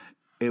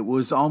 it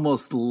was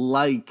almost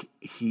like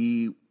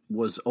he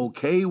was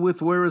okay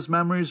with where his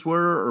memories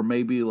were, or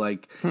maybe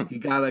he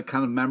got a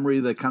kind of memory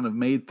that kind of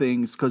made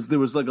things, because there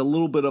was a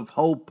little bit of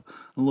hope,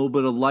 a little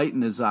bit of light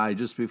in his eye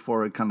just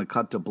before it kind of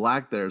cut to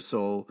black there.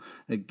 So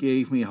it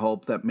gave me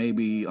hope that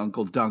maybe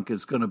Uncle Dunk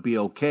is going to be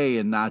okay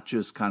and not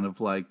just kind of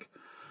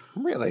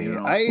Really?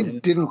 I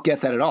didn't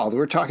get that at all.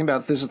 We're talking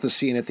about, this is the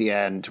scene at the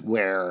end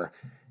where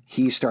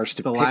he starts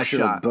to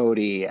picture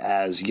Bodhi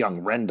as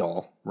young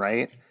Rendell,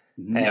 right?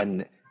 Yep.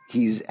 And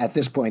he's at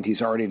this point,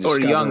 he's already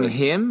discovered. Or young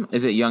him?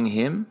 Is it young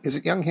him? Is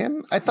it young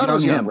him? I thought it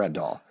was young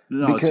Rendell.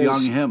 No, it's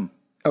young him.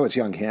 Oh, it's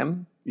young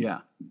him? Yeah.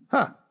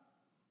 Huh.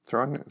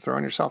 Throwing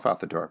yourself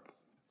out the door.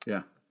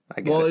 Yeah. I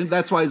get it.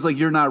 That's why he's like,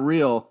 you're not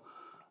real.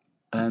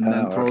 And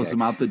then throws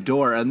him out the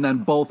door. And then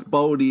both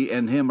Bodhi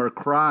and him are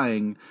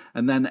crying.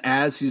 And then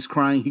as he's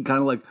crying, he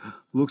kind of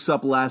looks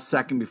up last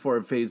second before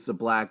it fades to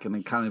black. And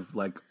it kind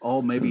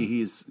of maybe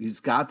he's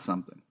got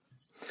something.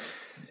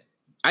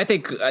 I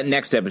think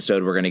next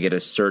episode we're going to get a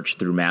search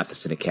through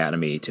Matheson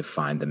Academy to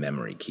find the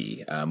memory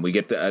key. We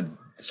get the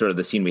sort of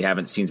the scenes we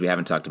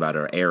haven't talked about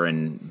are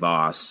Aaron,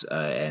 Voss,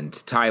 and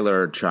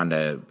Tyler trying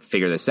to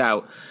figure this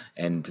out,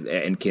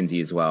 and Kinsey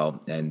as well.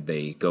 And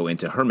they go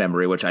into her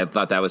memory, which I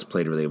thought that was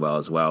played really well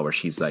as well, where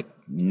she's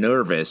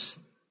nervous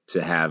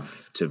to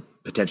have to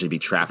potentially be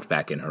trapped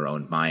back in her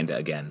own mind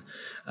again.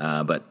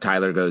 But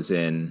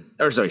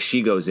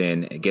she goes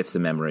in, gets the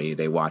memory,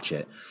 they watch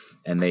it,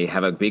 and they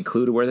have a big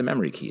clue to where the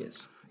memory key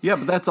is. Yeah,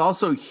 but that's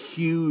also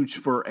huge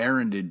for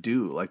Aaron to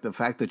do. The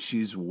fact that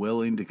she's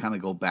willing to kind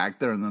of go back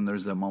there, and then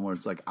there's that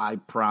moment where it's I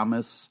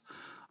promise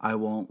I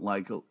won't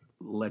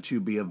let you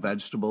be a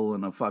vegetable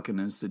in a fucking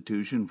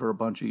institution for a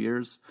bunch of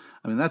years.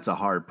 I mean, that's a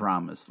hard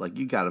promise.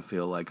 You got to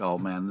feel oh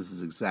man, this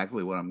is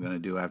exactly what I'm going to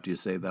do after you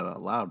say that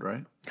out loud,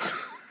 right?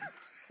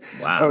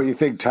 Wow. Oh, you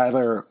think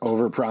Tyler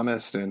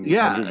overpromised and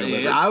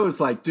underdelivered? I was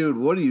like, dude,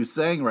 what are you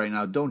saying right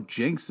now? Don't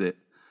jinx it.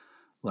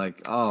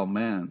 Oh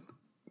man.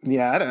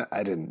 Yeah,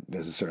 I didn't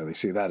necessarily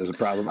see that as a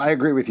problem. I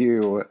agree with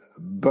you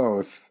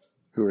both,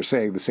 who are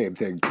saying the same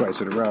thing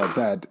twice in a row,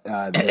 that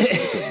this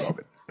was a good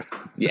moment.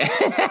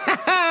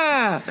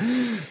 Yeah.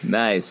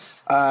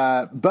 Nice.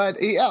 But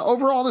yeah,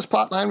 overall, this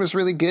plotline was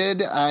really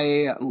good.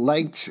 I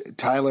liked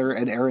Tyler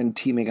and Aaron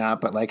teaming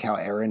up. I like how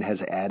Aaron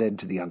has added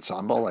to the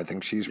ensemble. I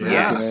think she's really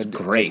good.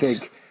 Great. I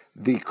think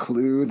the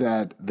clue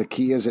that the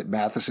key is at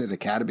Matheson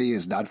Academy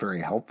is not very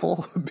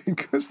helpful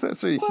because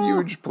that's a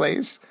huge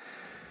place.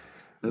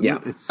 Yeah.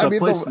 It's a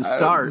place to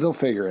start. They'll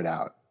figure it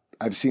out.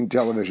 I've seen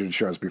television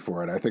shows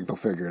before, and I think they'll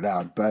figure it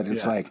out. But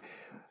it's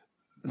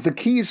the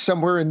key's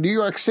somewhere in New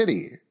York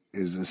City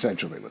is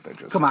essentially what they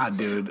just Come on,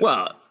 dude.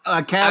 Well,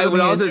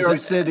 Academy in New York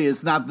City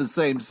is not the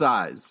same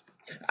size.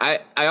 I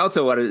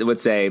also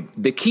would say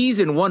the key's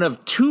in one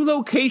of two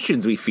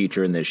locations we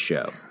feature in this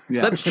show.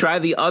 Yeah. Let's try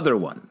the other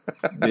one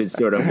is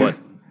sort of what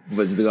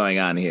was going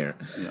on here.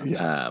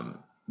 Yeah.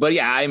 But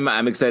yeah,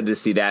 I'm excited to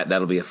see that.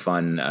 That'll be a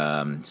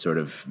fun sort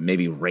of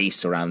maybe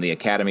race around the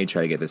academy,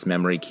 try to get this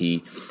memory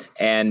key.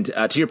 And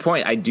to your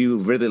point, I do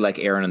really like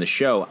Aaron on the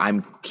show.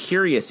 I'm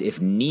curious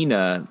if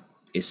Nina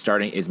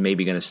is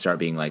maybe going to start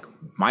being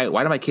why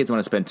do my kids want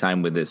to spend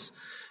time with this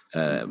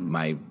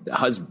my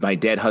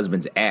dead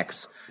husband's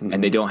ex,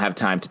 and they don't have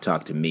time to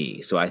talk to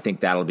me? So I think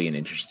that'll be an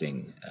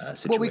interesting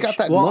situation. Well, we got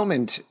that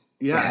moment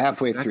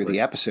halfway through the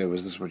episode.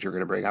 Was this what you're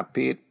going to bring up,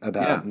 Pete,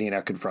 about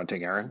Nina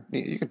confronting Aaron?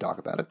 You can talk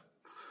about it.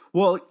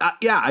 Well,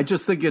 I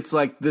just think it's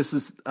this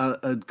is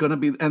going to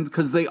be, and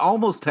because they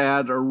almost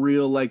had a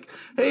real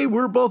hey,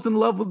 we're both in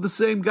love with the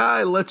same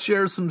guy, let's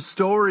share some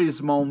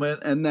stories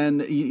moment. And then,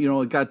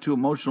 it got too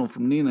emotional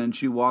from Nina and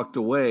she walked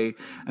away.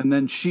 And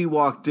then she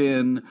walked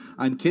in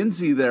on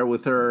Kinsey there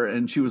with her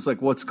and she was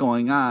like, what's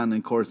going on?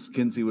 And of course,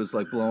 Kinsey was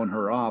blowing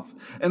her off.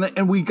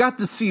 And we got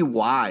to see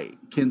why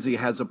Kinsey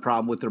has a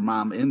problem with her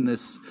mom in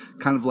this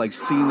kind of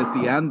scene at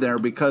the end there,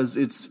 because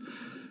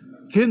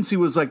Kinsey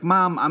was like,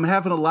 Mom, I'm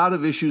having a lot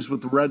of issues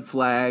with red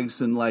flags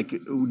and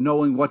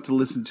knowing what to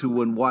listen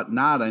to and what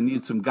not. I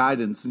need some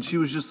guidance. And she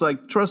was just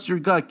like, trust your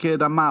gut,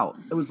 kid. I'm out.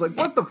 It was like,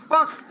 what the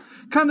fuck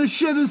kind of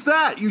shit is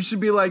that? You should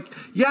be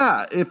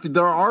yeah, if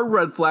there are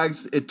red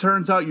flags, it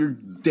turns out you're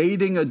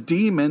dating a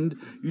demon.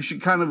 You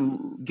should kind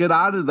of get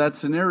out of that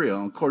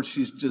scenario. And of course,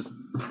 she's just,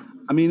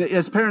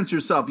 as parents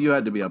yourself, you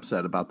had to be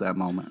upset about that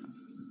moment.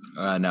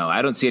 No,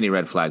 I don't see any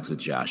red flags with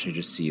Josh. I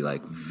just see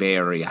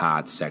very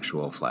hot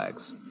sexual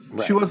flags.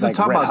 Right. She wasn't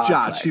talking about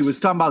Josh. Flags. She was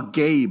talking about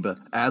Gabe,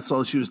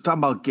 asshole. She was talking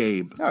about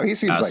Gabe. Oh, he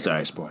seems like a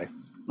nice boy.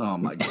 Oh,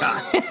 my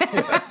God.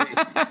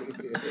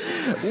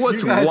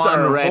 What's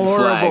one red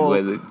flag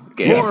with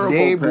Gabe?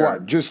 Name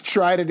one. Just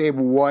try to name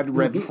one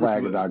red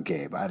flag about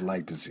Gabe. I'd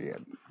like to see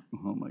it.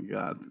 Oh, my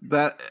God.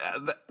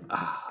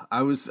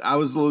 I was a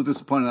little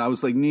disappointed. I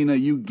was like, Nina,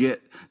 you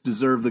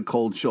deserve the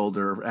cold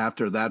shoulder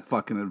after that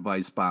fucking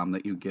advice bomb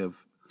that you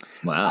give.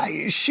 Wow.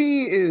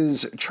 She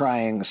is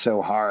trying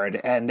so hard,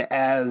 and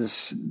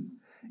as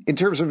In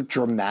terms of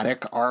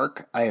dramatic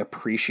arc, I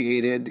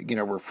appreciated,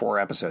 we're 4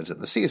 episodes in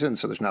the season,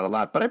 so there's not a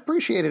lot, but I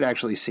appreciated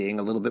actually seeing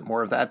a little bit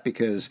more of that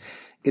because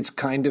it's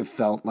kind of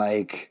felt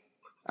like,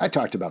 I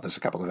talked about this a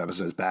couple of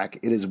episodes back,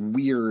 it is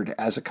weird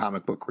as a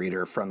comic book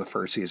reader from the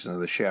first season of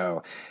the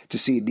show to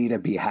see Nina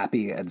be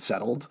happy and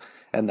settled.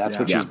 And that's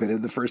what she's been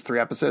in the first 3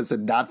 episodes.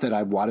 And not that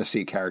I want to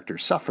see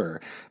characters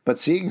suffer, but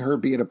seeing her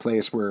be in a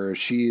place where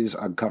she's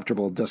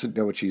uncomfortable, doesn't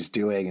know what she's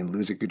doing, and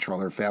losing control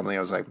of her family, I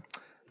was like,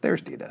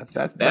 there's Nina.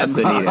 That's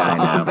the Nina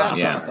I know. That's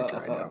the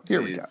character I know.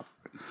 Here we go.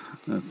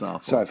 That's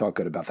awful. So I felt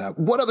good about that.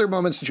 What other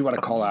moments did you want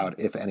to call out,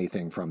 if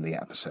anything, from the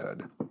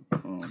episode?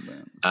 Oh,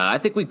 man. I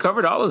think we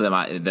covered all of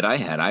them that I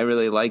had. I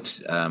really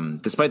liked,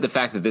 despite the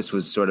fact that this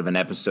was sort of an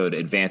episode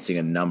advancing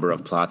a number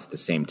of plots at the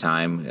same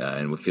time,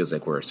 and it feels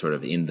like we're sort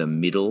of in the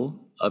middle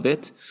of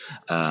it.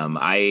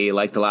 I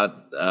liked a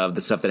lot of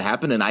the stuff that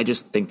happened, and I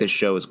just think this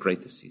show is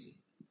great this season.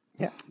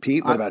 Yeah.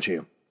 Pete, what about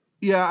you?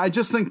 Yeah, I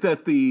just think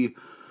that the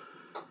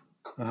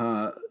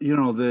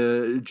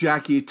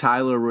Jackie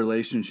Tyler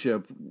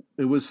relationship,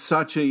 it was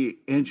such a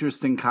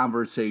interesting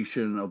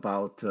conversation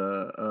about,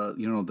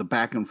 the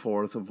back and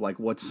forth of like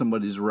what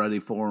somebody's ready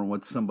for and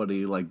what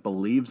somebody like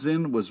believes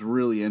in was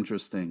really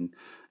interesting.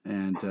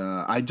 And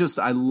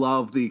I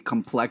love the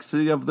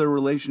complexity of their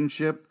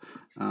relationship.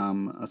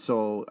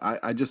 So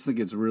I just think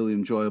it's really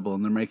enjoyable,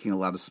 and they're making a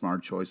lot of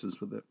smart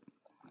choices with it.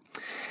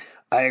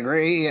 I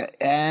agree.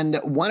 And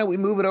why don't we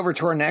move it over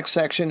to our next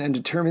section and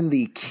determine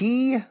the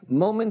key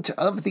moment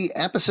of the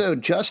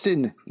episode?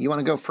 Justin, you want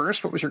to go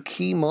first? What was your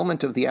key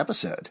moment of the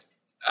episode?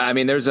 I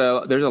mean, there's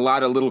a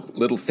lot of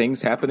little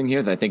things happening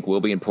here that I think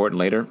will be important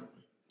later.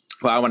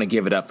 Well, I want to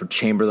give it up for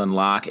Chamberlain,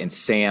 Locke, and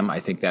Sam. I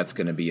think that's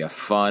going to be a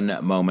fun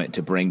moment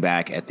to bring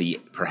back at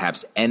the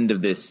perhaps end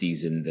of this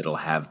season that'll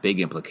have big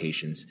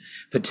implications,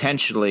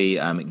 potentially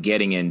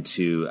getting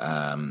into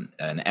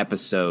an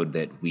episode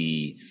that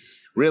we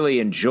really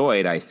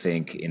enjoyed, I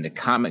think, in the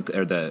comic,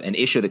 or an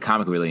issue of the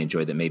comic we really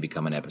enjoyed that may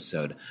become an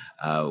episode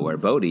where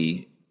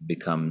Bodhi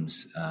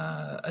becomes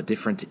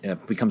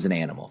becomes an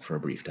animal for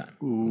a brief time.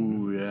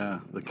 Ooh,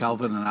 yeah. The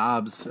Calvin and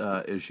Hobbes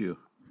issue.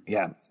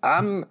 Yeah,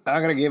 I'm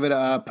going to give it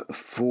up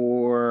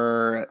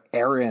for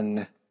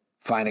Aaron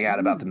finding out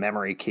about the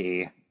memory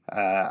key.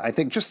 I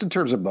think just in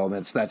terms of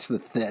moments, that's the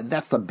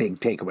big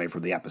takeaway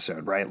from the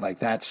episode, right? Like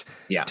that's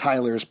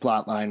Tyler's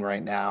plot line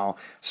right now.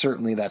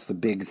 Certainly that's the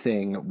big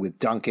thing with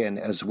Duncan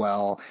as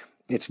well.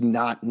 It's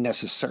not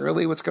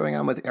necessarily what's going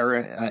on with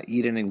Aaron,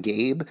 Eden and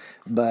Gabe,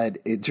 but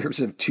in terms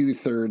of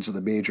 2/3 of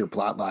the major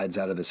plot lines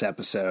out of this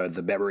episode,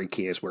 the memory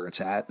key is where it's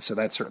at. So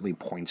that certainly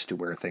points to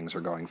where things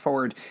are going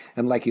forward.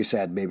 And like you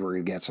said, maybe we're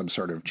going to get some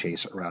sort of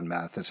chase around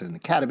Matheson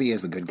Academy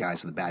as the good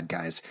guys and the bad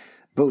guys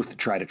both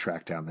try to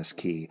track down this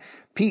key.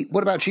 Pete,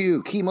 what about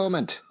you? Key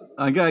moment?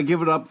 I got to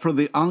give it up for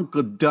the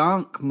Uncle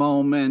Dunk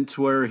moment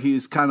where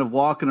he's kind of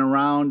walking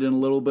around in a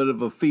little bit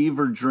of a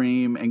fever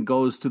dream and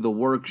goes to the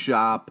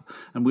workshop.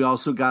 And we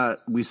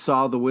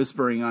saw the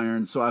Whispering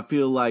Iron. So I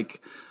feel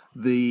like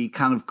the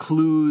kind of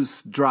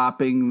clues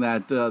dropping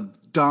that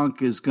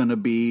Dunk is going to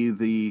be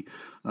the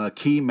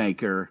key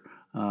maker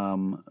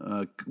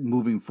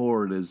moving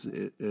forward is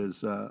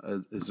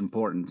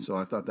important. So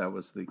I thought that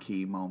was the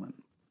key moment.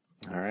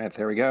 All right,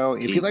 there we go.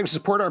 If you'd like to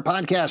support our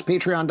podcast,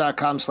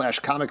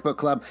 patreon.com/Comic Book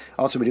Club.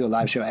 Also, we do a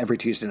live show every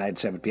Tuesday night at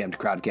 7 p.m. to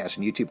Crowdcast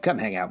and YouTube. Come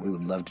hang out. We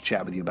would love to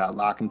chat with you about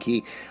Lock and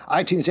Key.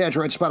 iTunes,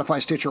 Android, Spotify,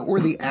 Stitcher,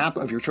 or the app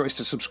of your choice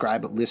to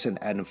subscribe, listen,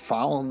 and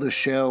follow the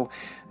show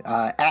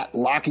at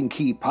Lock and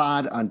Key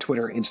Pod on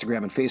Twitter,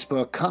 Instagram, and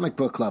Facebook.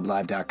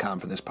 ComicBookClubLive.com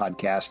for this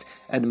podcast,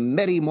 and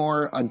many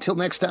more. Until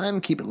next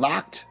time, keep it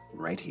locked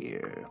right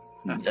here.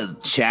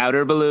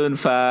 Chowder balloon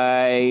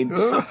fight.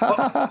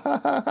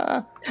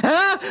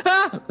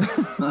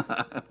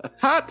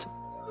 Hot.